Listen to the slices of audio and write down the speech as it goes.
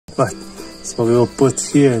But so we will put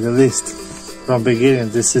here the list from beginning.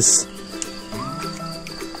 This is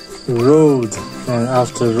road, and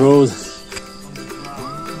after road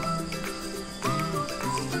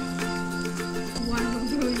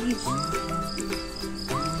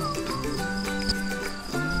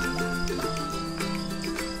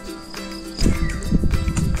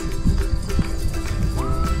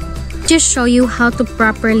just show you how to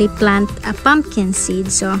properly plant a pumpkin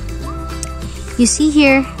seed. So you see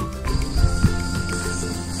here,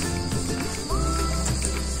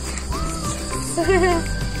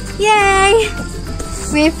 yay,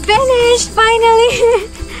 we finished finally.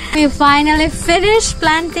 We finally finished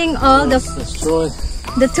planting all the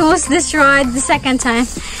tools destroyed the second time,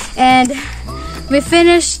 and we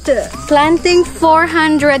finished planting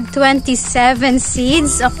 427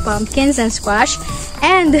 seeds of pumpkins and squash,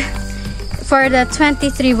 and for the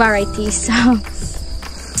 23 varieties. So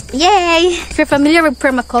yay! If you're familiar with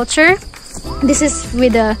permaculture, this is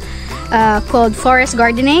with a called forest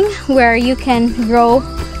gardening, where you can grow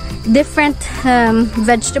different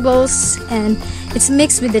vegetables, and it's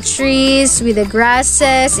mixed with the trees, with the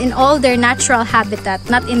grasses, in all their natural habitat,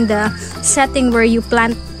 not in the setting where you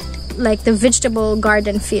plant like the vegetable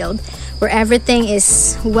garden field, where everything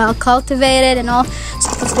is well cultivated and all.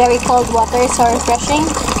 It's very cold water, so refreshing.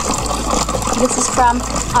 This is from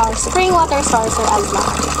our spring water source or Azla.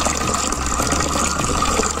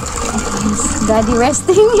 Is Daddy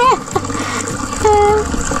resting?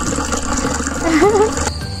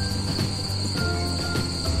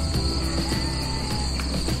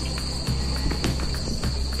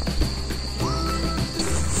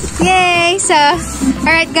 Yay! So,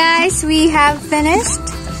 alright guys, we have finished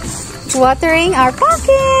watering our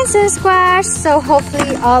pumpkins and squash. So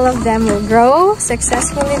hopefully all of them will grow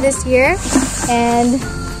successfully this year. And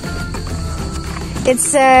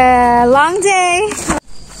it's a long day.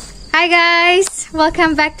 Hi guys!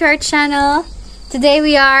 Welcome back to our channel. Today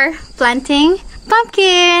we are planting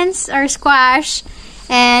pumpkins or squash.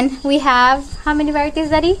 And we have, how many varieties,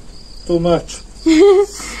 Daddy? too much.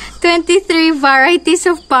 23 varieties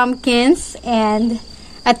of pumpkins and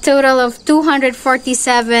a total of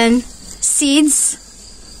 247 seeds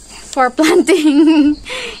for planting.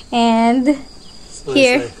 And So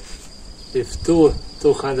here, with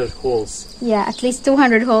 200 holes. yeah, at least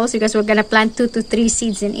 200 holes, because we're gonna plant 2 to 3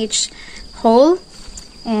 seeds in each hole.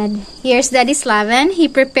 And here's Daddy Slaven. He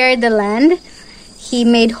prepared the land, he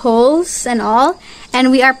made holes and all,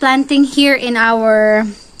 and we are planting here in our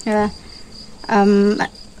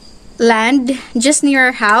land just near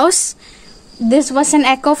our house. This was an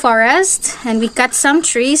eco forest, and we cut some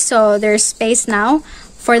trees, so there's space now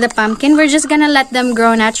for the pumpkin. We're just gonna let them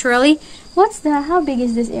grow naturally. How big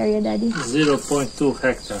is this area, Daddy? 0.2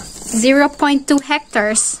 hectare. 0.2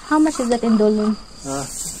 hectares. How much is that in dunum?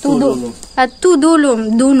 2 dunum. 2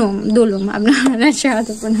 dunum. I'm not sure how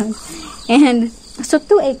to pronounce. And so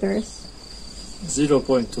 2 acres.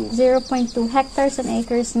 0.2. 0.2 hectares and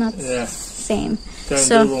acres, not same. 10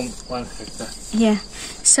 so, dunum, 1 hectare. Yeah.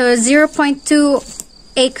 So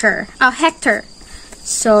 0.2 hectare.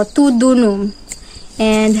 So 2 dunum.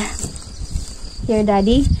 And here,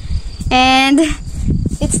 Daddy. And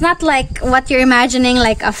it's not like what you're imagining,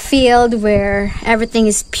 like a field where everything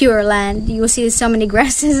is pure land. You see so many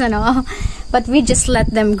grasses and all. But we just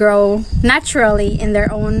let them grow naturally in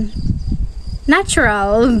their own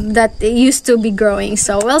natural that they used to be growing.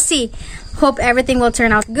 So we'll see. Hope everything will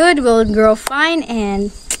turn out good. We'll grow fine.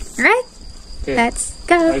 And right, okay, let's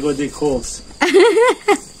go. I go dig holes.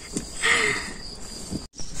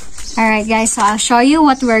 Alright guys, so I'll show you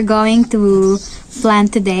what we're going to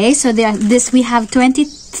plant today. So we have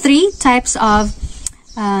 23 types of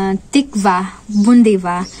tikva,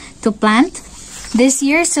 bundiva to plant this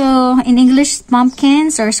year. So in English,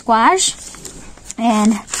 pumpkins or squash.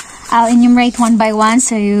 And I'll enumerate one by one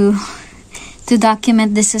so you to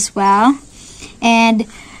document this as well. And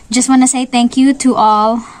just want to say thank you to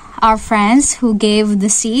all our friends who gave the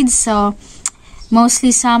seeds. So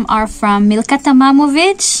mostly some are from Milka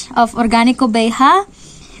Tamamovic of Organico Beja.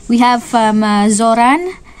 We have from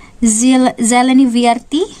Zoran Zeleni Virt.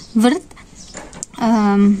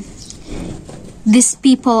 These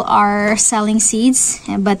people are selling seeds,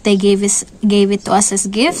 but they gave it to us as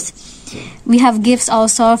gifts. We have gifts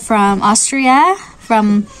also from Austria,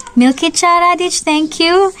 from Milkica Radic, thank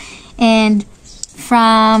you. And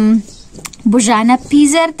from Bojana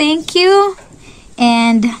Pizer, thank you.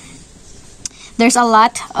 And there's a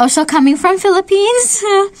lot also coming from Philippines.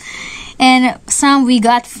 And some we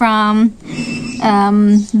got from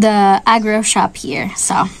the agro shop here.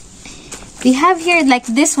 So we have here like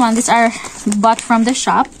this one. These are bought from the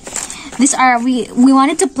shop. These are, we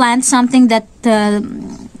wanted to plant something that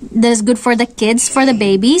that's good for the kids, for the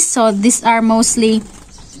babies. So these are mostly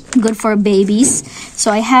good for babies.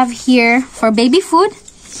 So I have here for baby food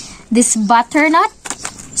this butternut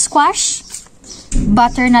squash,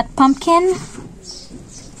 butternut pumpkin.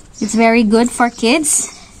 It's very good for kids.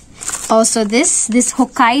 Also this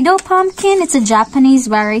Hokkaido pumpkin. It's a Japanese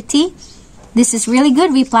variety. This is really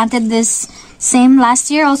good. We planted this same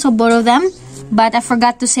last year, also both of them, but I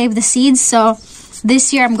forgot to save the seeds. So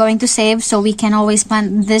this year I'm going to save so we can always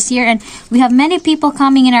plant this year. And we have many people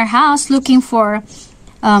coming in our house looking for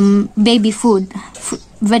baby food,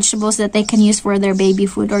 vegetables that they can use for their baby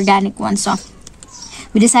food, organic ones. So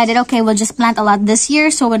we decided, okay, we'll just plant a lot this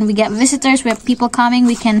year, so when we get visitors, we have people coming,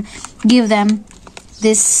 we can give them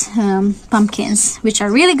these pumpkins, which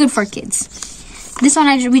are really good for kids. This one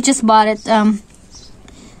we just bought it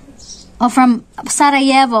from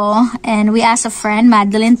Sarajevo, and we asked a friend,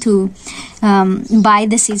 Madeline, to buy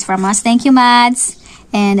the seeds from us. Thank you, Mads.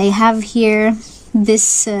 And I have here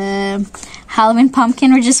this Halloween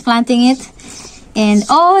pumpkin. We're just planting it. And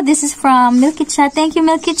oh, this is from Milky Cha. Thank you,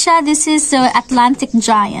 Milky Cha. This is Atlantic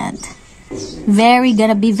Giant.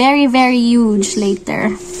 Gonna be very, very huge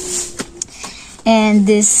later. And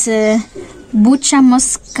this Bucha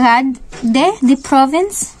Moscade de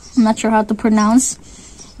Province. I'm not sure how to pronounce.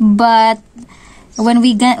 But when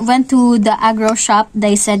we went to the agro shop,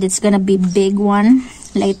 they said it's gonna be big one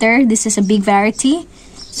later. This is a big variety.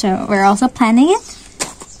 So we're also planting it.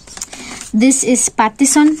 This is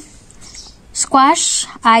Pattison squash.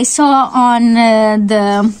 I saw on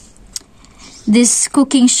this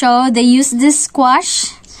cooking show, they use this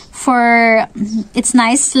squash for, it's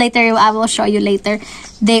nice. Later, I will show you later.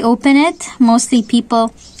 They open it, mostly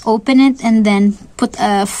people open it and then put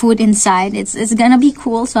food inside. It's gonna be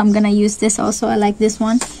cool, so I'm gonna use this also. I like this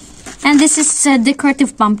one. And this is a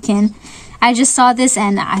decorative pumpkin. I just saw this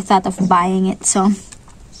and I thought of buying it. So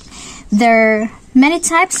there are many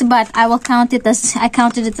types, but I will count it as, I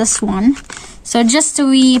counted it as one. So just so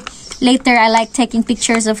later I like taking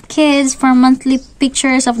pictures of kids for monthly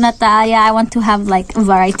pictures of Natalia. I want to have like a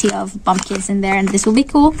variety of pumpkins in there, and this will be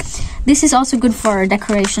cool. This is also good for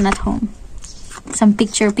decoration at home. Some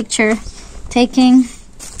picture taking.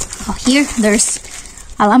 Oh, here there's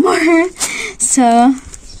a lot more. So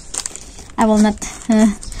I will not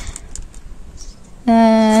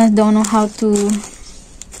don't know how to.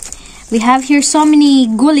 We have here so many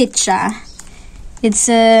gulicha. It's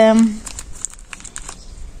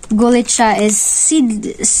gulicha is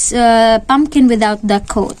seed pumpkin without the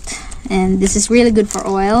coat, and this is really good for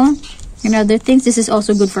oil and other things. This is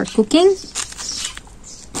also good for cooking.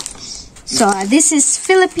 So this is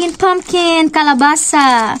Philippine pumpkin,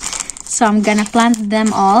 calabasa. So I'm gonna plant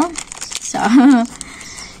them all. So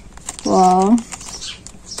wow.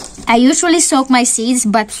 I usually soak my seeds,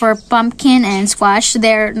 but for pumpkin and squash,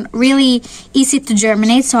 they're really easy to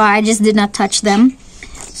germinate, so I just did not touch them.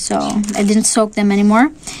 So I didn't soak them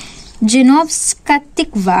anymore. Genovska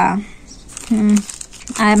tikva.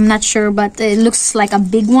 I'm not sure, but it looks like a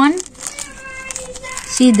big one.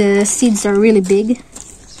 See, the seeds are really big.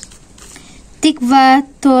 Tikva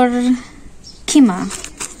torkima.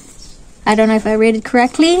 I don't know if I read it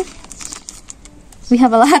correctly. We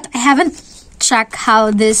have a lot. I haven't checked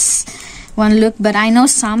how this one look, but I know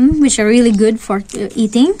some which are really good for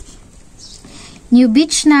eating.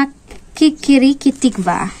 Nyubichna kikiriki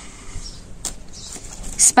tikva.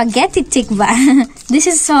 Spaghetti tikva. This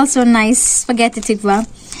is also nice, spaghetti tikva.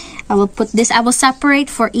 I will put this, I will separate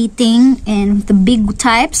for eating and the big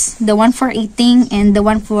types, the one for eating and the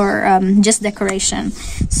one for just decoration.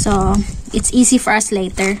 So it's easy for us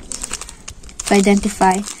later to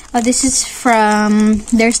identify. Oh, this is from,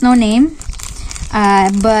 there's no name,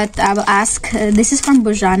 but I will ask. This is from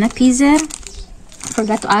Bojana Pizer.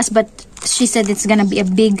 Forgot to ask, but she said it's gonna be a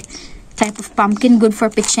big type of pumpkin, good for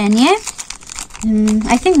pechenye.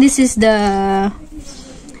 I think this is the,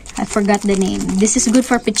 I forgot the name. This is good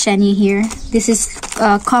for pechenye here. This is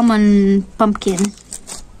common pumpkin.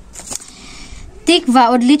 Tikva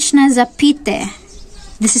odlichna za pite.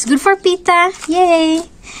 This is good for pita. Yay!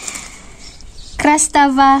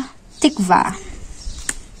 Krastava tikva.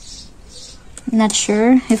 Not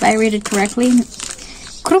sure if I read it correctly.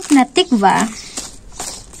 Krupna tikva.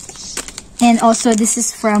 And also this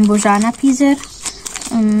is from Bojana Pizer.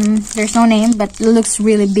 There's no name, but it looks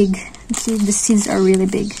really big. See, the seeds are really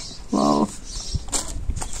big. Whoa.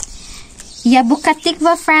 Yabuka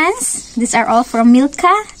tikva, friends. These are all from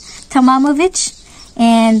Milka Tamamovich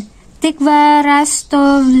and Tikva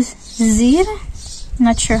Rastovzir.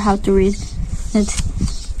 Not sure how to read it.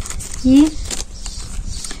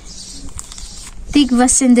 Tigva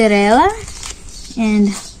Cinderella,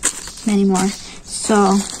 and many more.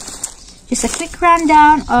 So just a quick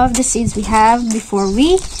rundown of the seeds we have before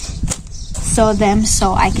we sow them,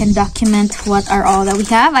 so I can document what are all that we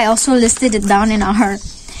have. I also listed it down in our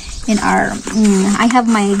I have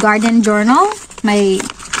my garden journal, my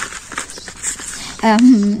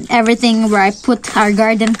everything where I put our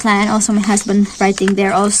garden plan. Also my husband writing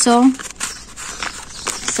there also.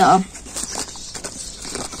 So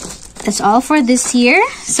that's all for this year.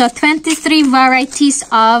 So 23 varieties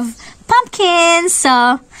of pumpkins.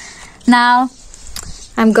 So now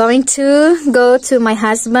I'm going to go to my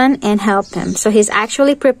husband and help him. So he's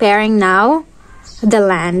actually preparing now the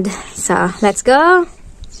land. So let's go.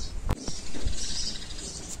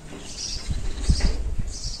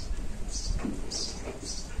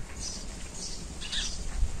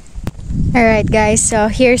 Alright guys, so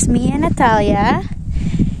here's me and Natalia.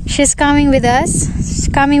 She's coming with us. She's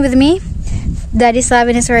coming with me. Daddy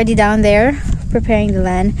Slavin is already down there preparing the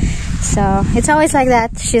land. So it's always like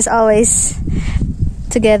that. She's always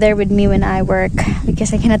together with me when I work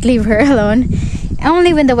because I cannot leave her alone.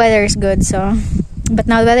 Only when the weather is good. So, but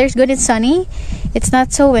now the weather is good. It's sunny. It's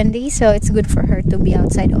not so windy, so it's good for her to be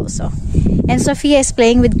outside also. And Sophia is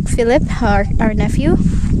playing with Philip, our nephew.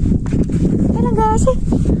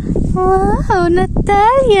 Wow,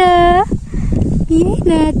 Natalia! Yay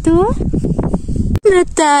na to!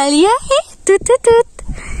 Natalia! Hey! Toot toot toot!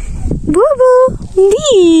 Boo boo!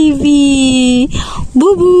 Baby!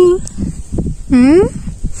 Boo boo!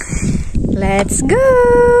 Let's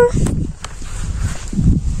go!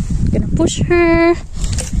 Gonna push her.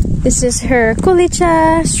 This is her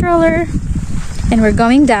kulicha stroller. And we're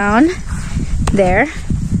going down there.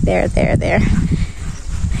 There.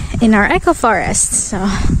 In our eco forest. So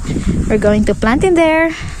we're going to plant in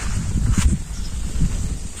there.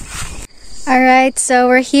 Alright, so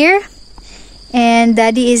we're here and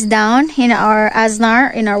Daddy is down in our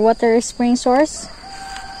Asnar, in our water spring source.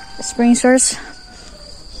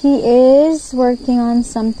 He is working on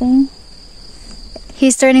something.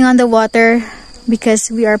 He's turning on the water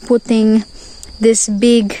because we are putting this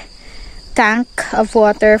big tank of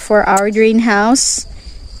water for our greenhouse.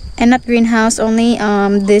 And not greenhouse only,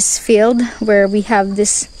 this field where we have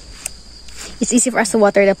this. It's easy for us to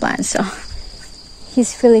water the plants. So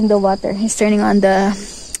he's filling the water. He's turning on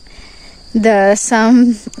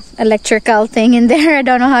some electrical thing in there. I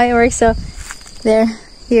don't know how it works. So there,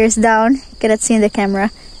 here's down. You cannot see in the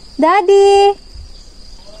camera. Daddy,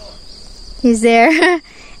 he's there,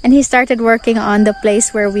 and he started working on the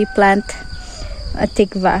place where we plant a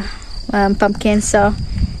tikva pumpkin. So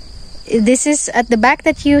this is at the back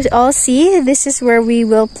that you all see. This is where we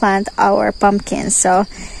will plant our pumpkins. So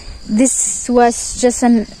this was just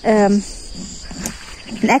an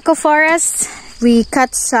eco forest. We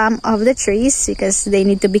cut some of the trees because they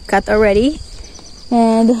need to be cut already,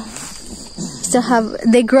 and still have,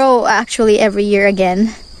 they grow actually every year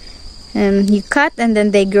again. You cut and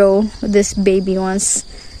then they grow this baby ones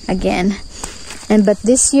again. But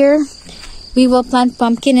this year we will plant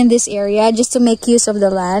pumpkin in this area just to make use of the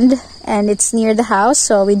land, and it's near the house,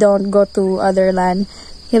 so we don't go to other land.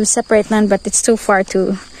 We have separate land, but it's too far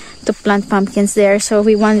to plant pumpkins there, so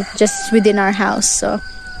we want it just within our house. So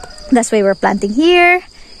that's why we're planting here.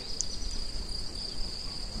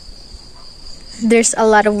 There's a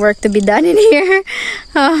lot of work to be done in here.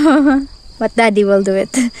 But Daddy will do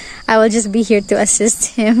it. I will just be here to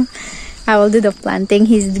assist him. I will do the planting.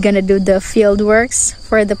 He's gonna do the field works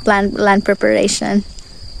for the land preparation.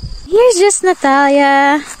 Here's just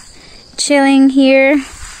Natalia chilling here.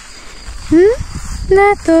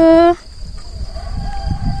 Nato.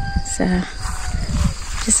 So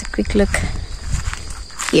just a quick look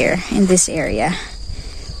here in this area.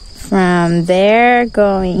 From there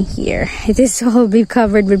going here, it is all be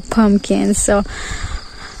covered with pumpkins. So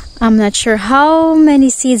I'm not sure how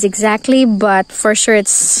many seeds exactly, but for sure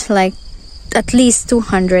it's like at least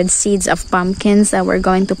 200 seeds of pumpkins that we're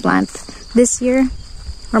going to plant this year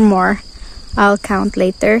or more. I'll count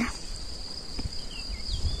later.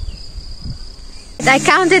 I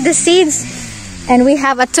counted the seeds and we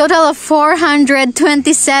have a total of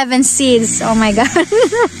 427 seeds. Oh my god.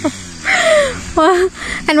 Well,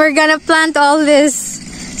 and we're gonna plant all this.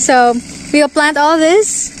 So we'll plant all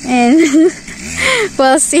this and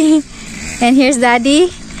we'll see. And here's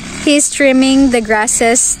Daddy. He's trimming the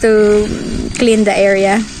grasses to clean the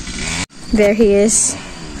area. There he is.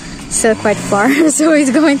 Still quite far, so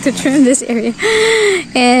he's going to trim this area.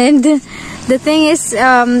 And the thing is,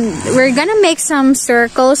 we're gonna make some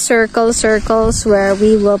circles where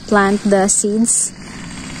we will plant the seeds.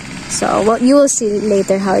 So well, you will see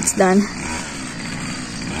later how it's done.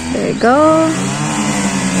 There we go.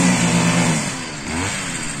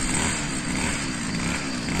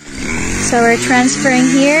 So we're transferring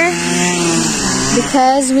here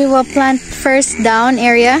because we will plant first down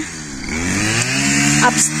area.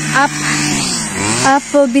 Up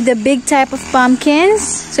will be the big type of pumpkins,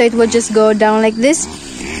 so it will just go down like this,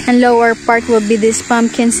 and lower part will be these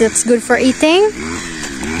pumpkins that's good for eating.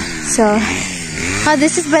 So, oh,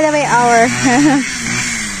 this is, by the way, our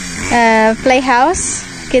playhouse,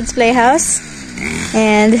 kids playhouse,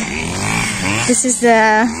 and this is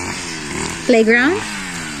the playground.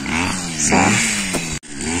 So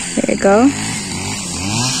there you go,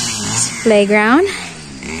 it's playground,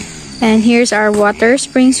 and here's our water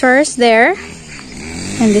spring source there,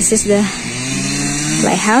 and this is the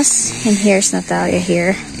playhouse, and here's Natalia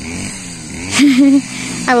here.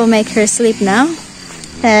 I will make her sleep now.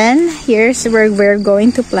 And here's where we're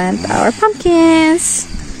going to plant our pumpkins.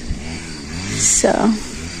 So,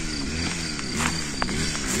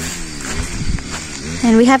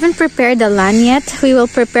 and we haven't prepared the land yet. We will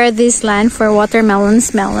prepare this land for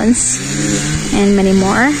watermelons, melons, and many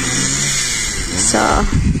more. So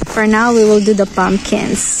for now we will do the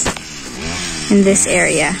pumpkins in this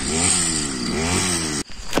area.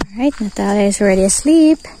 Alright, Natalia is already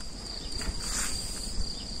asleep.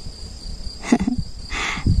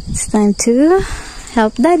 It's time to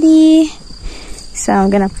help Daddy. So I'm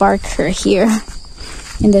gonna park her here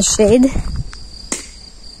in the shade.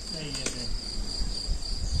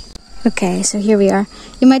 Okay, so here we are.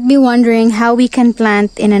 You might be wondering how we can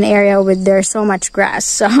plant in an area with there's so much grass.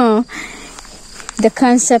 So the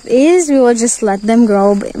concept is we will just let them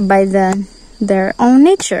grow by their own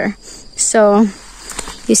nature. So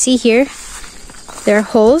you see here, there are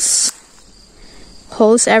holes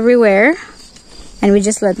everywhere, and we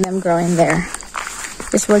just let them grow in there.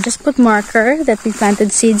 We'll just put marker that we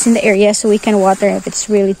planted seeds in the area so we can water if it's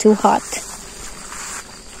really too hot.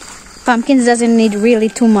 Pumpkins doesn't need really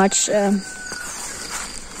too much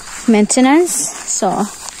maintenance, so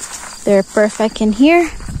they're perfect in here.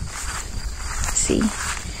 See,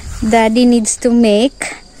 Daddy needs to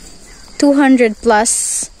make 200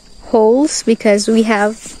 plus holes because we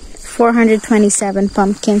have 427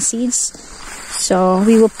 pumpkin seeds. So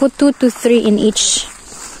we will put 2 to 3 in each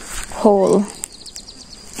hole.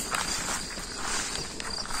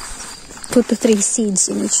 2 to 3 seeds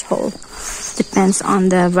in each hole. Depends on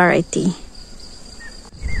the variety.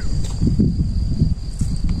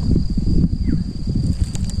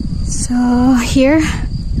 So here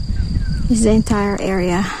is the entire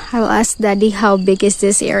area. I will ask Daddy how big is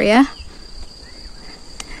this area.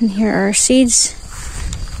 And here are seeds.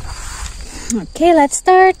 Okay, let's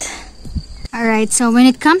start. Alright, so when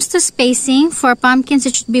it comes to spacing for pumpkins,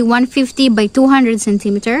 it should be 150 by 200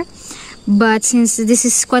 centimeter. But since this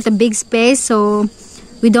is quite a big space, so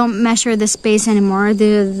we don't measure the space anymore.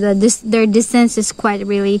 Their distance is quite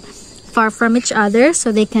really far from each other,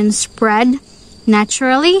 so they can spread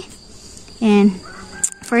naturally. And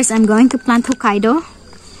first I'm going to plant Hokkaido.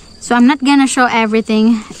 So I'm not gonna show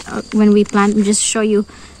everything when we plant, I'll just show you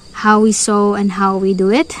how we sow and how we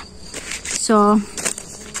do it. So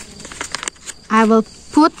I will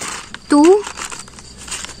put two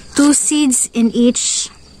seeds in each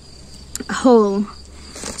hole.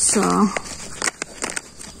 So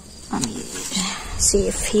let me see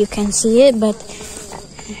if you can see it, but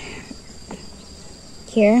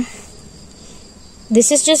here,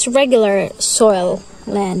 this is just regular soil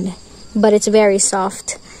land, but it's very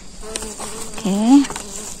soft. Okay,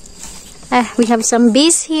 we have some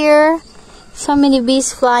bees here, so many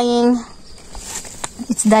bees flying.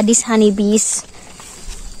 It's Daddy's honeybees.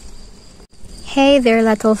 Hey there,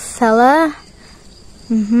 little fella.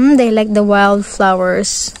 They like the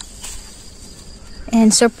wildflowers.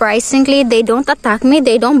 And surprisingly, they don't attack me,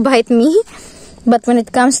 they don't bite me. But when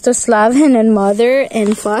it comes to Slaven and mother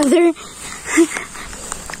and father,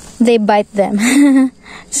 they bite them.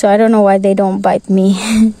 So I don't know why they don't bite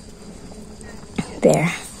me.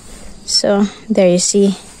 There. So there you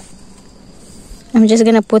see. I'm just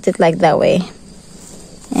gonna put it like that way.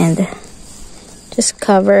 And just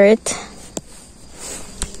cover it.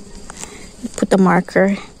 Put the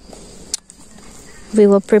marker. We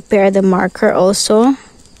will prepare the marker also.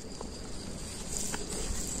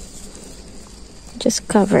 Just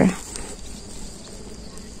cover.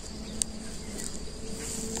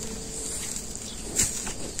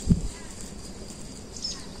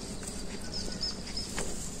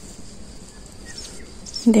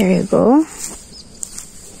 There you go.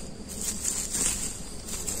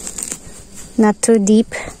 Not too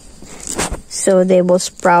deep, so they will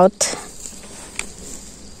sprout.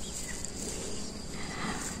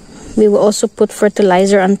 We will also put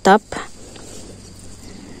fertilizer on top.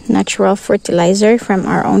 Natural fertilizer from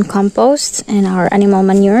our own compost and our animal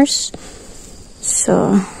manures.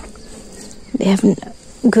 So they have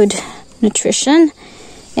good nutrition.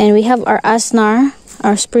 And we have our asnar,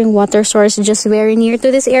 our spring water source, just very near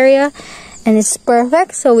to this area, and it's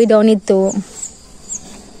perfect, so we don't need to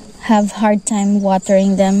have hard time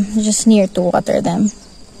watering them, just near to water them.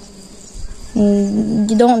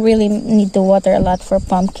 You don't really need to water a lot for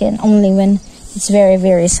pumpkin, only when it's very,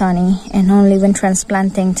 very sunny, and only when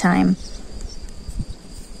transplanting time.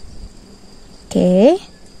 Okay.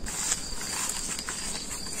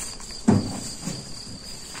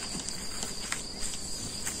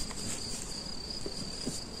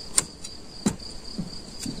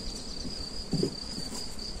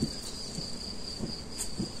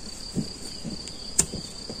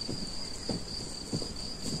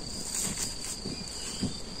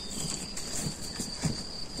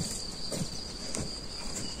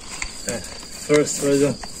 First,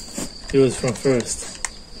 use from first,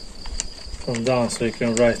 from down, so you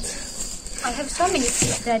can write. I have so many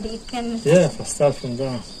seeds, Daddy. It can. Yeah, start from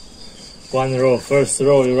down. One row, first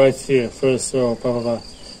row, you write here. First row, blah, blah, blah.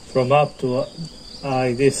 From up to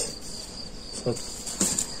like this. So,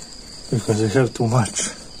 because we have too much,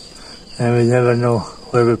 and we never know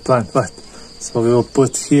where we plant what. So we will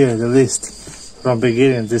put here the list from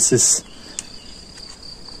beginning. This is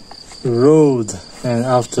road, and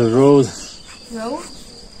after road. Road?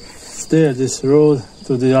 There, this road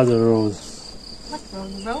to the other road. What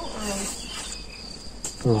road? Row or road?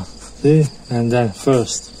 Oh, see? And then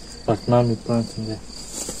first, but mommy planting there.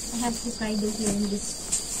 I have Hokkaido here in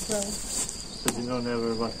this row. But you know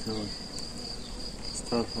never what road.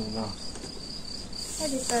 Start from now. Why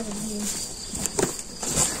did it start here?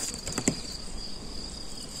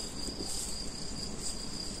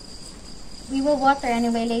 We will water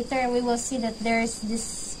anyway later, and we will see that there's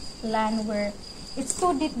this land where it's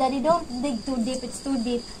too deep. Daddy, don't dig too deep. It's too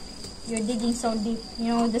deep. You're digging so deep. You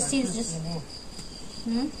know, the seeds just...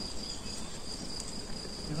 You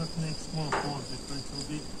don't make small holes because it's too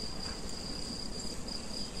big.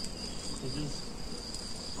 So just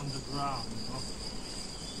on the ground, you know.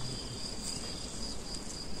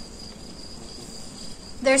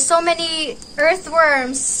 There's so many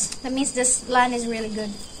earthworms. That means this land is really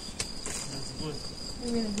good. That's good.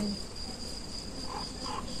 Really good.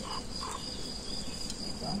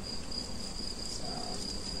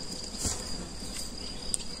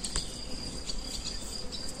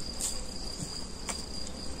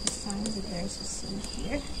 There's a seed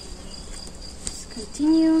here. Let's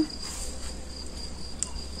continue.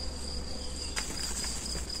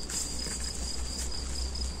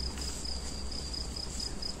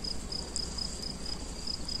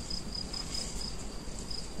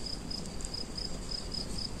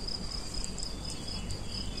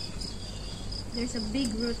 There's a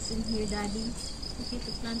big roots in here, Daddy. Okay,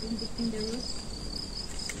 to plant in between the roots.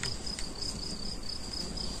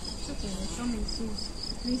 It's okay, there's so many seeds.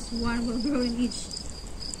 At least one will grow in each.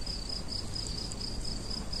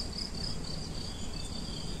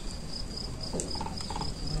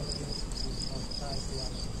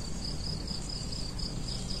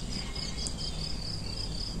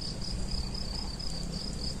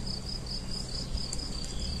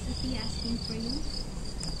 Sophie asking for you.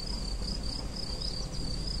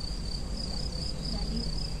 Daddy.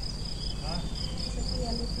 Huh?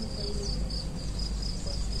 Sophia looking for you.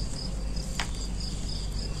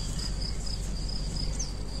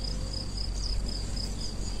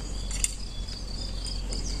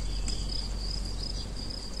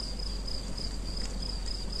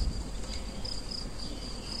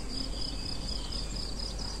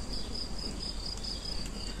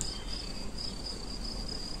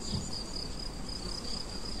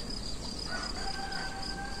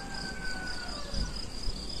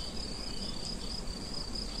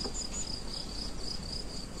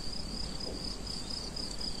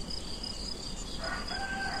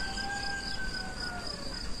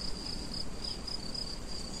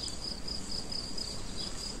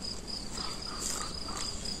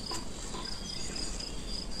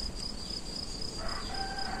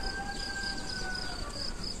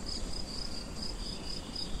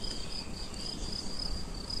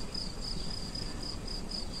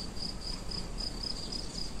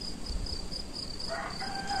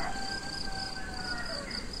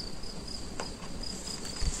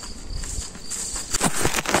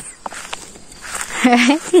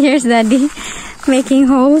 Here's Daddy making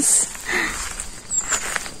holes.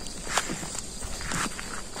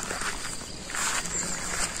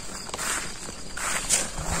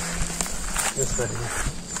 Yes, Daddy.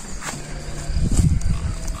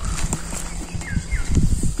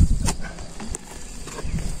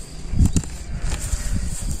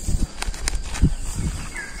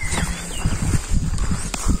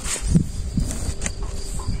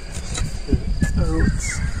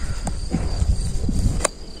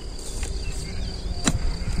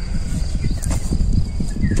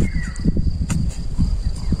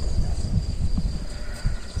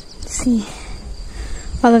 See,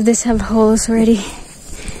 all of this have holes already,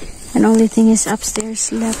 and only thing is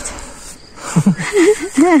upstairs left.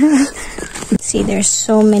 See, there's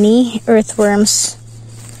so many earthworms.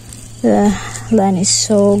 The land is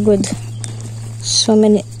so good. So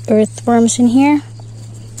many earthworms in here.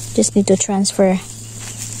 Just need to transfer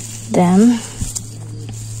them.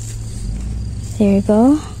 There you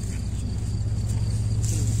go.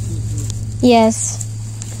 Yes,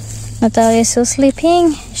 Natalia is still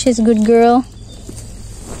sleeping. She's a good girl.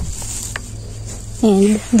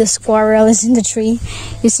 And the squirrel is in the tree.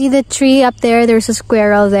 You see the tree up there? There's a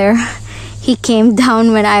squirrel there. He came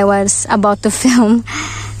down when I was about to film.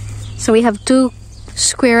 So we have 2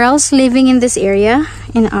 squirrels living in this area,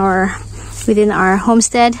 within our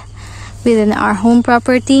homestead, within our home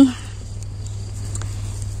property.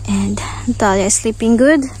 And Natalia is sleeping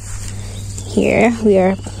good. Here we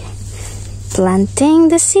are planting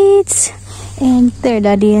the seeds, and there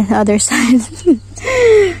Daddy on the other side.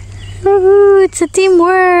 Ooh, it's a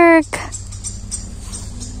teamwork.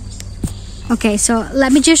 Okay, so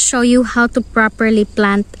let me just show you how to properly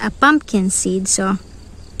plant a pumpkin seed. So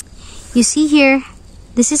you see here,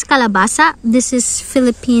 this is kalabasa, this is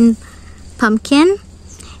Philippine pumpkin,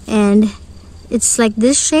 and it's like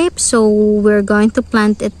this shape. So we're going to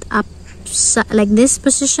plant it up like this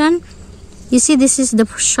position. You see, this is the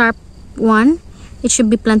sharp one. It should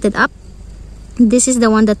be planted up. This is the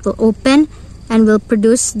one that will open and will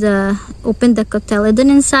produce open the cotyledon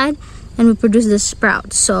inside and will produce the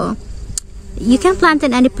sprout. So you can plant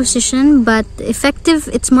in any position, but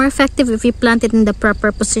it's more effective if you plant it in the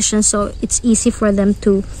proper position, so it's easy for them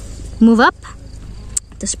to move up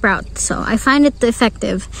to sprout. So I find it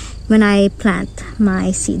effective when I plant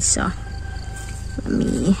my seeds. So let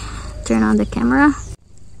me turn on the camera.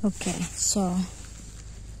 Okay, so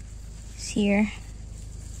here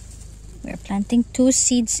we're planting 2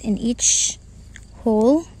 seeds in each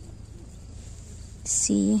hole.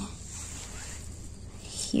 See,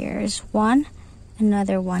 here's one,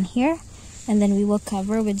 another one here, and then we will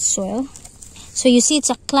cover with soil. So you see, it's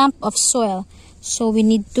a clump of soil, so we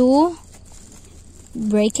need to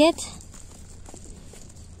break it,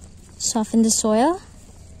 soften the soil,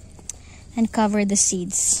 and cover the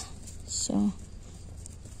seeds. So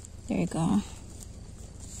there you go.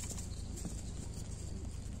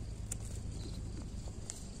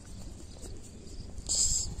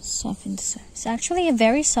 Soften the soil. It's actually a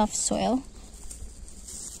very soft soil.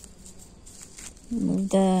 Remove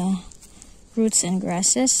the roots and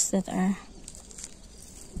grasses that are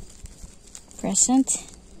present.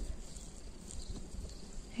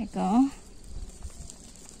 There you go.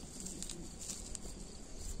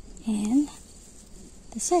 And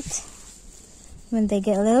that's it. When they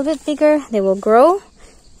get a little bit bigger, they will grow,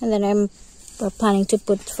 and then we're planning to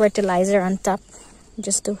put fertilizer on top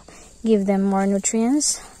just to give them more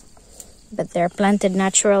nutrients. But they're planted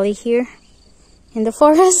naturally here in the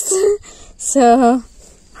forest. So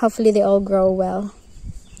hopefully they all grow well.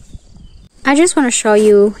 I just want to show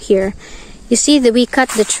you here. You see that we cut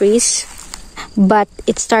the trees, but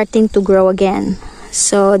it's starting to grow again.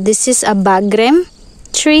 So this is a bagrem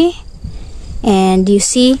tree, and you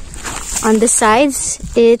see on the sides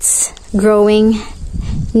it's growing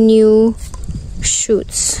new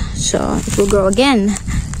shoots. So it will grow again.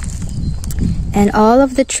 And all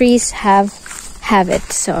of the trees have it.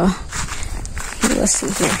 So you will see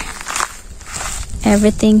here,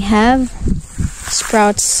 everything have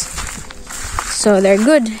sprouts, so they're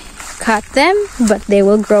good. Cut them, but they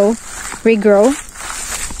will regrow.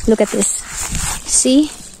 Look at this. See,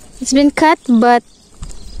 it's been cut, but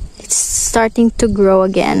it's starting to grow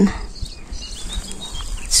again.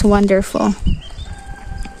 It's wonderful.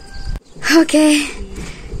 Okay,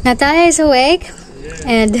 Natalia is awake,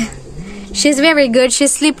 and she's very good. She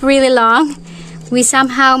sleeps really long. We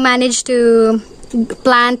somehow managed to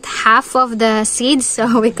plant half of the seeds,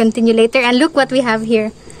 so we continue later. And look what we have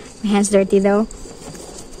here. My hand's dirty though.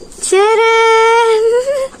 Tadam!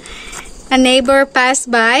 A neighbor passed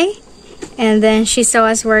by, and then she saw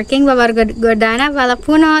us working. Babar Gordana,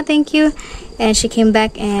 Valapuno, thank you. And she came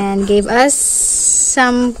back and gave us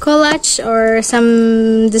some collage or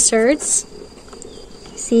some desserts.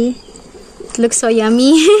 See? It looks so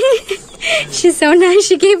yummy. She's so nice.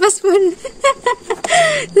 She gave us one.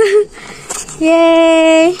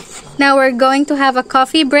 Yay! Now we're going to have a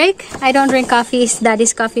coffee break. I don't drink coffee. It's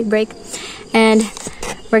Daddy's coffee break. And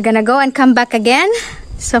we're gonna go and come back again.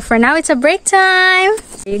 So for now, it's a break time.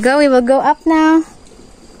 There you go. We will go up now.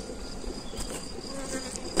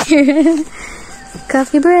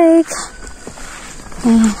 Coffee break.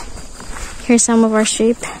 And here's some of our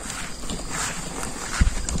sheep.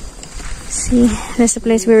 See, there's a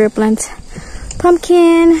place where we plant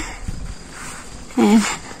pumpkin.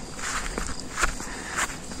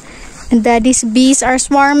 And Daddy's bees are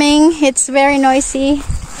swarming. It's very noisy.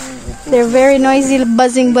 They're very noisy,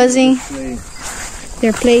 buzzing.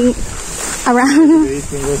 They're playing around.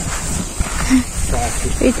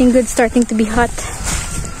 Eating good, starting to be hot.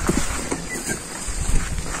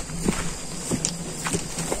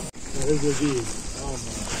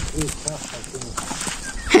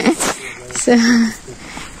 So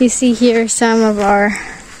you see here some of our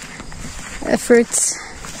fruits,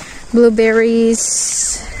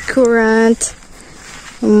 blueberries, currant,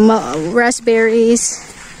 raspberries,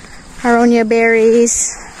 aronia berries.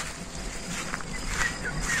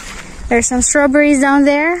 There's some strawberries down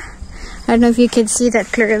there. I don't know if you can see that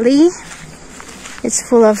clearly. It's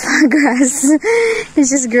full of grass. It's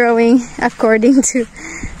just growing according to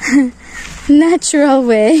natural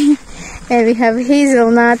way. And we have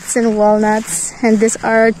hazelnuts and walnuts, and these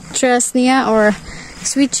are trasnia or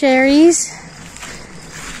sweet cherries.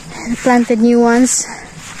 Planted new ones.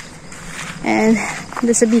 And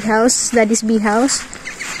there's a bee house, Daddy's bee house.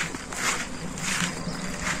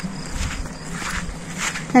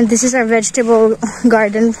 And this is our vegetable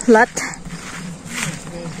garden lot.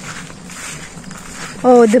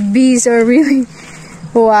 Oh, the bees are really,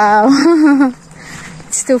 wow.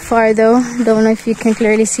 It's too far though. Don't know if you can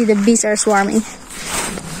clearly see, the bees are swarming.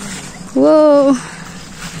 Whoa.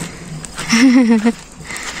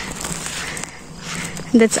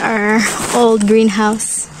 That's our old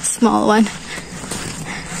greenhouse, small one.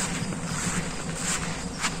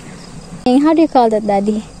 How do you call that,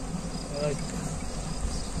 Daddy?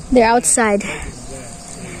 They're outside.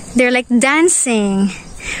 They're like dancing.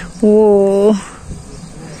 Whoa.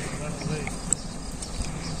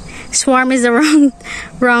 Swarm is the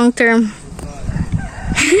wrong term.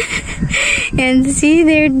 And see,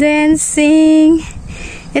 they're dancing.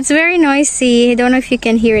 It's very noisy. I don't know if you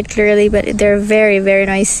can hear it clearly, but they're very, very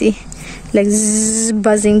noisy. Like zzz,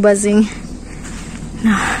 buzzing.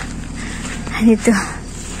 No, I need to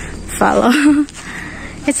follow.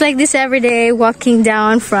 It's like this every day, walking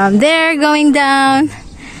down from there, going down.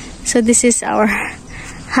 So this is our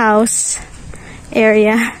house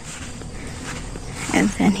area. And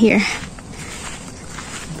then here.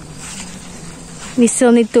 We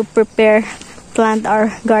still need to plant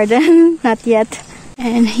our garden. Not yet.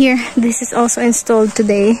 And here, this is also installed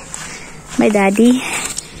today by Daddy.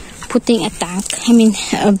 Putting a tank,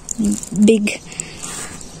 a big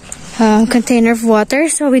container of water.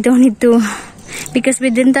 So we don't need to, because we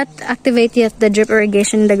did not activate yet the drip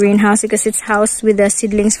irrigation in the greenhouse because it's housed with the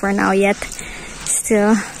seedlings for now yet.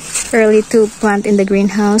 Still early to plant in the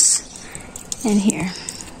greenhouse. And here.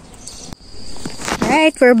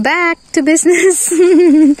 Alright, we're back to business.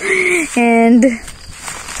 And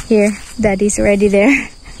here, Daddy's already there.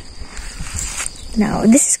 Now,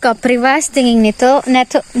 this is capriva stinging nettle.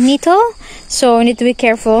 So we need to be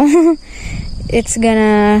careful. It's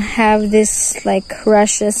gonna have this like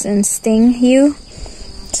rushes and sting you.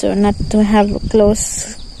 So not to have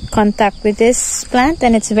close contact with this plant.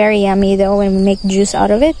 And it's very yummy though when we make juice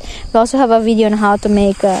out of it. We also have a video on how to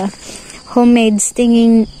make a homemade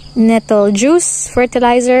stinging nettle juice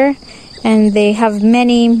fertilizer, and they have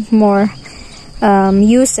many more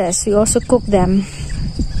uses. We also cook them,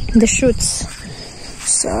 the shoots.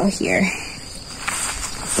 So here,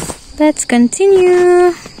 let's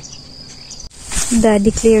continue.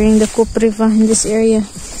 Daddy clearing the copriva in this area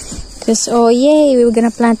because, oh yay, we were gonna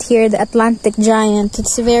plant here the Atlantic giant.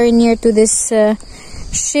 It's very near to this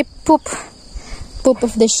ship poop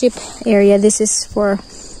of the ship area. This is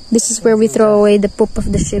where we throw away the poop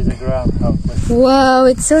of the ship. Wow,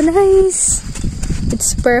 it's so nice.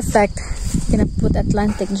 It's perfect. I'm gonna put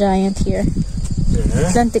Atlantic giant here. Yeah.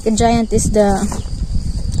 Atlantic giant is the...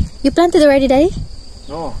 You planted already, Daddy?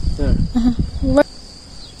 No, there.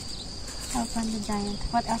 I'll plant the giant.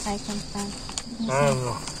 What else I can plant? I don't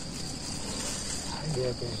know.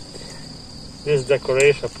 This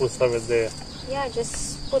decoration, put something there. Yeah,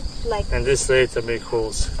 just put like... And this later make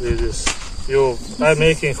holes. I'm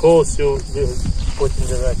making holes, you put in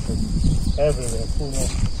the record. Everywhere, full of.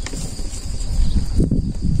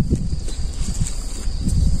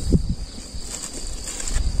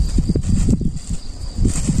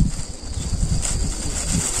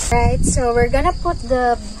 Right, so we're gonna put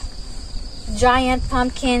the giant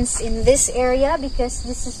pumpkins in this area because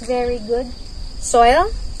this is very good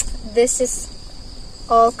soil. This is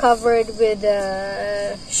all covered with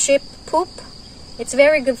sheep poop. It's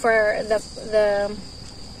very good for the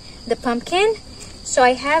pumpkin. So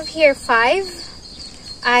I have here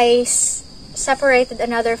 5. I separated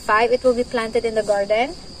another 5. It will be planted in the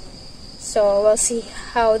garden. So we'll see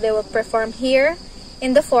how they will perform here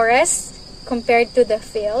in the forest compared to the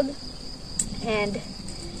field. And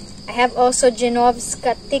I have also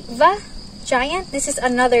Genovska tikva giant. This is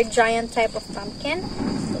another giant type of pumpkin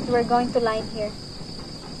that we're going to line here.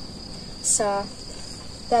 So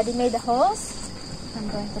Daddy made the holes. I'm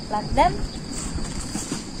going to plant them.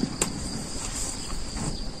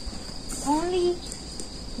 Only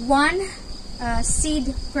one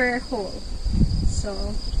seed per hole.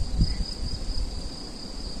 So,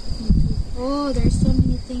 oh, there's so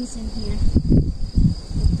many things in here.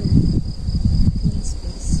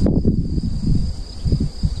 Space.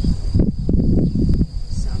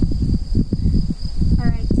 So,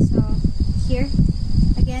 alright, so here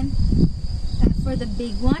again, for the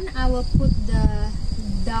big one, I will put the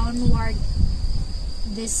downward,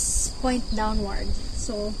 this point downward.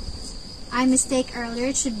 So, I mistake earlier,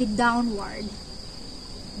 it should be downward.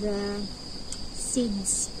 The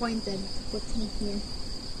seeds pointed to put in here.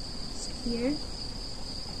 So here.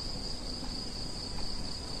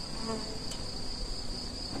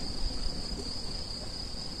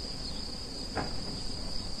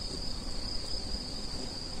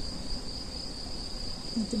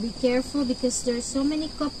 Need to be careful because there's so many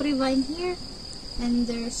copriva in here, and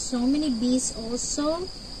there's so many bees also.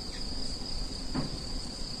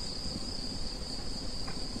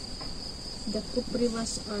 The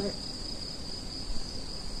coprivas are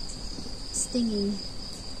stinging.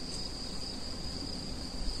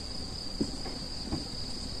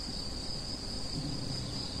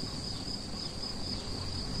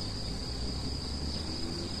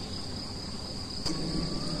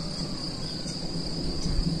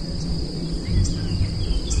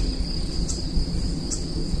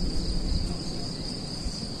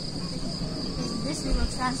 This we will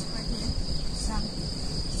transfer here some,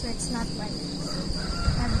 so it's not like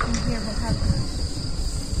everything here will have.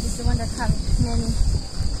 This is the one that have many.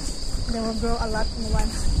 They will grow a lot in one.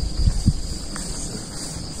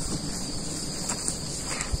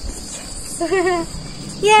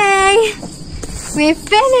 Yay! We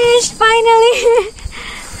finished finally.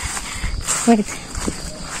 Wait.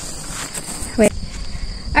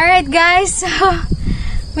 All right, guys. So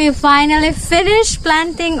we finally finished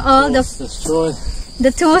planting all the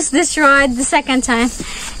tools destroyed the second time,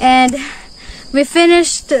 and we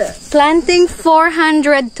finished planting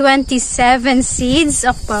 427 seeds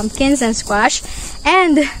of pumpkins and squash,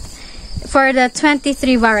 and for the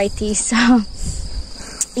 23 varieties. So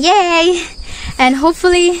yay! And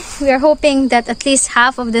hopefully we are hoping that at least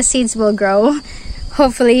half of the seeds will grow,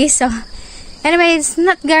 hopefully. So anyway, it's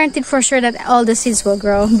not guaranteed for sure that all the seeds will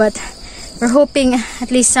grow, but we're hoping at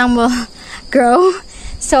least some will grow.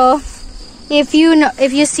 So if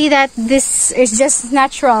you see that this is just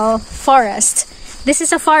natural forest, this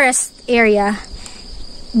is a forest area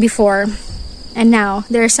before, and now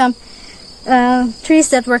there are some trees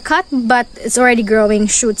that were cut, but it's already growing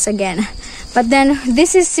shoots again. But then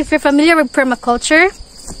this is, if you're familiar with permaculture,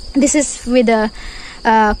 this is with a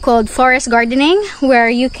called forest gardening, where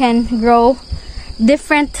you can grow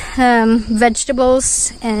different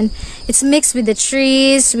vegetables, and it's mixed with the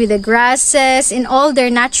trees, with the grasses, in all their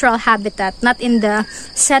natural habitat, not in the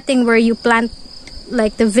setting where you plant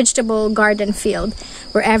like the vegetable garden field,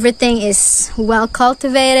 where everything is well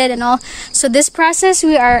cultivated and all. So this process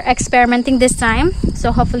we are experimenting this time,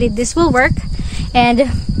 so hopefully this will work,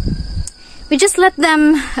 and we just let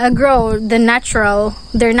them grow their natural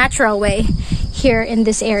way here in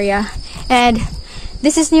this area. And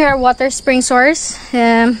this is near our water spring source.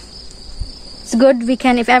 It's good, we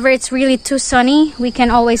can, if ever it's really too sunny, we can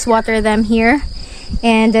always water them here.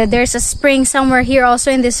 And there's a spring somewhere here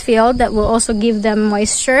also in this field that will also give them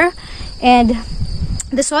moisture. And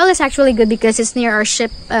the soil is actually good because it's near our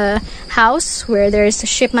sheep house, where there's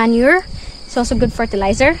sheep manure. It's also good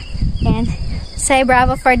fertilizer. And say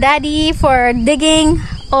bravo for Daddy for digging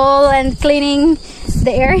all and cleaning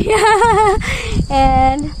the area.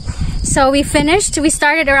 And so we finished. We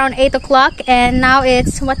started around 8 o'clock, and now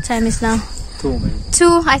it's, what time is now? 2 maybe.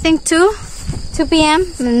 2, I think 2 p.m.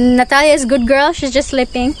 Natalia is good girl, she's just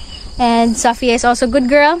sleeping, and Sophia is also good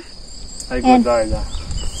girl. I go die.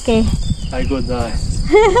 Okay. I go die.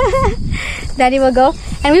 Daddy will go,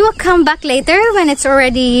 and we will come back later when it's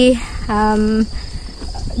already a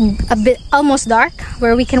bit almost dark,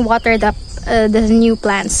 where we can water the new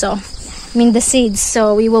plants. So I mean the seeds.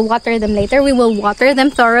 So we will water them later. We will water them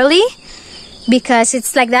thoroughly, because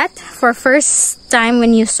it's like that for first time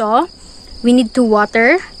when you sow. We need to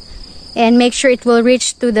water and make sure it will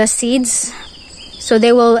reach to the seeds, so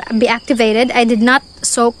they will be activated. I did not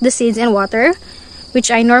soak the seeds in water,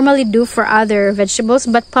 which I normally do for other vegetables,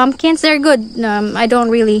 but pumpkins, they're good. I don't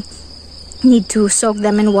really need to soak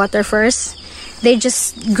them in water first. They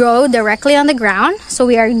just grow directly on the ground. So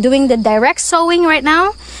we are doing the direct sowing right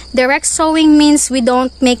now. Direct sowing means we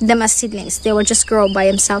don't make them as seedlings. They will just grow by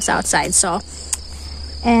themselves outside. So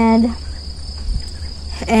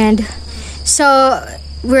so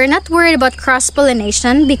we're not worried about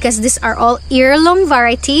cross-pollination because these are all heirloom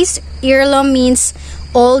varieties. Heirloom means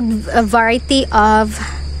old variety of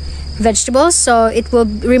vegetables, so it will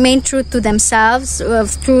remain true to themselves,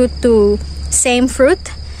 true to same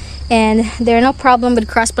fruit, and there's no problem with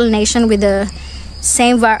cross-pollination with the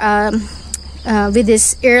same with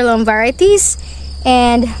these heirloom varieties,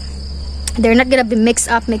 and they're not gonna be mixed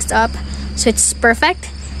up, so it's perfect.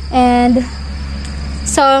 And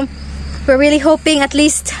so we're really hoping at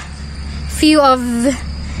least few of,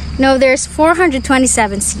 there's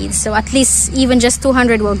 427 seeds, so at least even just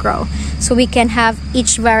 200 will grow, so we can have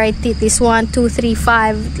each variety, this 1, 2, 3,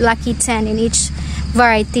 5, lucky 10 in each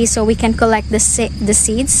variety, so we can collect the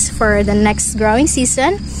seeds for the next growing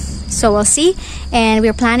season. So we'll see, and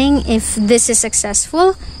we're planning, if this is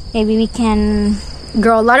successful, maybe we can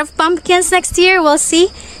grow a lot of pumpkins next year. We'll see,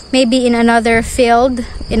 maybe in another field,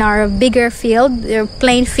 in our bigger field,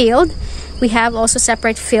 plain field. We have also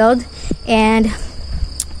separate field, and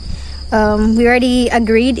we already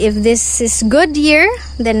agreed, if this is good year,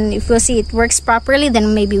 then if we'll see it works properly,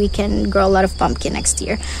 then maybe we can grow a lot of pumpkin next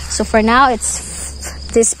year. So for now, it's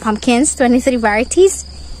these pumpkins, 23 varieties.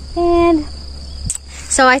 And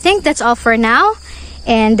so I think that's all for now,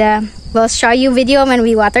 and we'll show you video when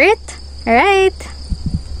we water it. All right.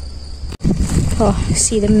 Oh,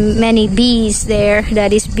 see the many bees there.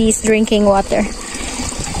 That is bees drinking water.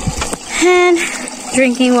 And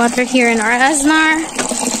drinking water here in our Asnar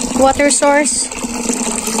water source.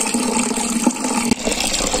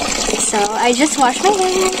 So I just washed my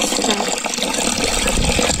hands.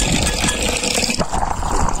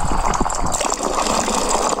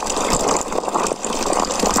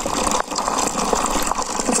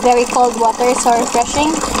 It's very cold water, so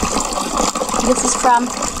refreshing. This is from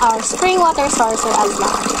our spring water source or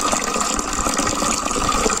Asnar.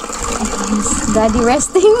 Daddy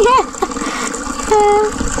resting.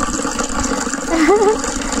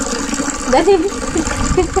 Daddy.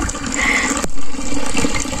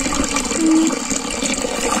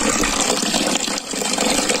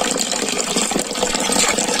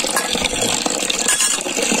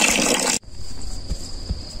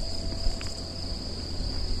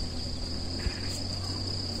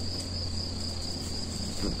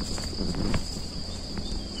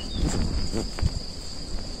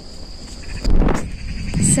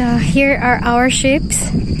 So here are our ships.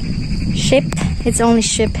 Ship, it's only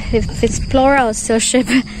ship. If it's plural, it's still ship.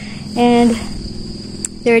 And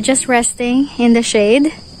they're just resting in the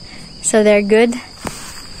shade, so they're good.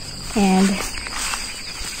 And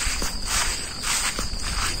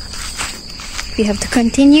we have to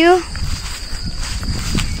continue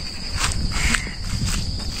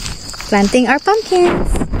planting our pumpkins.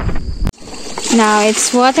 Now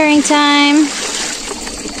it's watering time,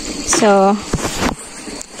 so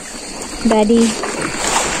Daddy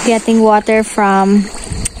getting water from,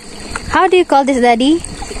 how do you call this, Daddy?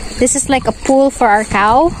 This is like a pool for our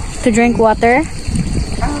cow to drink water.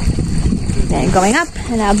 Then going up,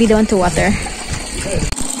 and I'll be the one to water.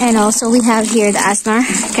 And also we have here the Asnar.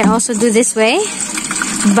 Can also do this way,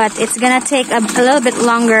 but it's gonna take a little bit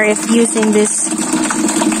longer if using this,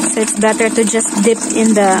 so it's better to just dip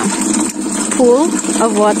in the pool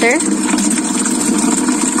of water.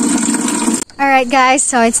 Alright guys,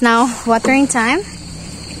 so it's now watering time.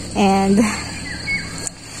 And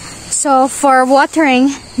so for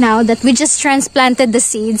watering, now that we just transplanted the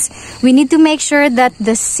seeds, we need to make sure that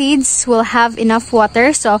the seeds will have enough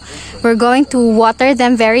water. So we're going to water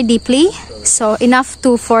them very deeply, so enough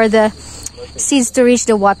for the seeds to reach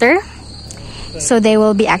the water, so they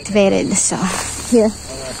will be activated. So here,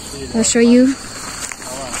 I'll show you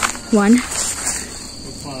one.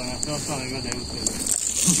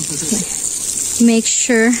 Make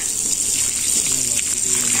sure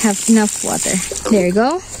have enough water. There you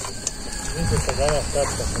go.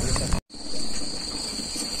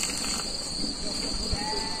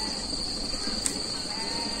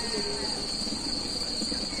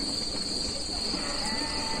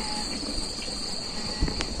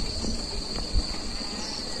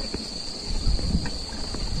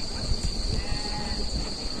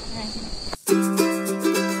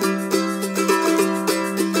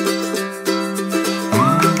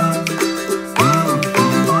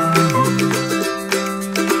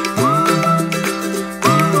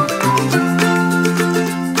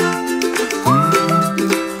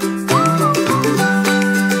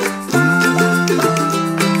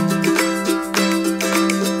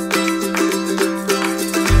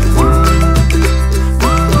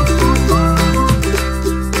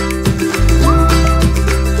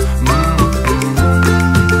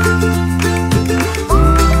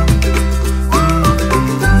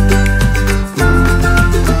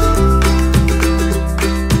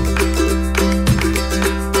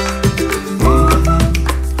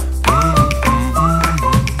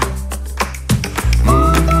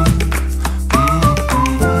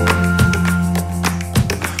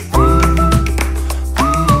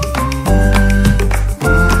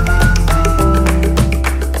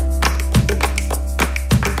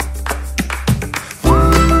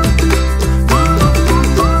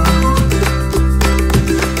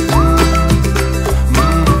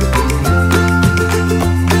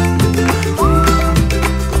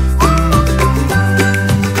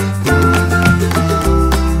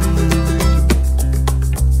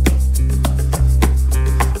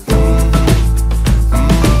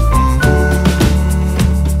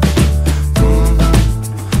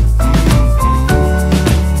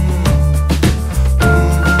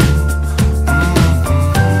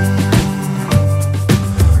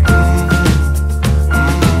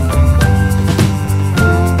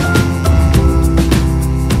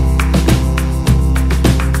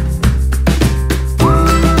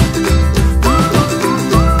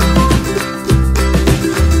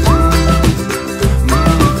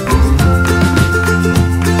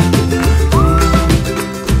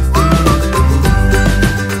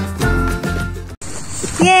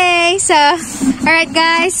 So, alright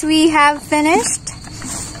guys, we have finished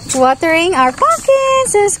watering our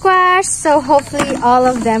pumpkins and squash. So hopefully all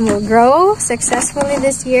of them will grow successfully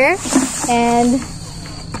this year. And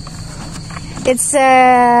it's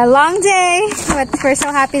a long day, but we're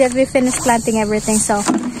so happy that we finished planting everything. So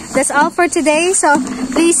that's all for today. So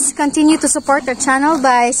please continue to support our channel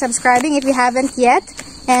by subscribing if you haven't yet.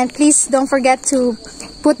 And please don't forget to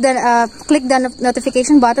click the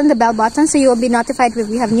notification button, the bell button, so you will be notified when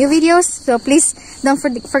we have new videos. So please don't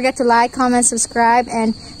forget to like, comment, subscribe,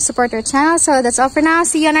 and support our channel. So that's all for now.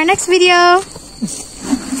 See you on our next video.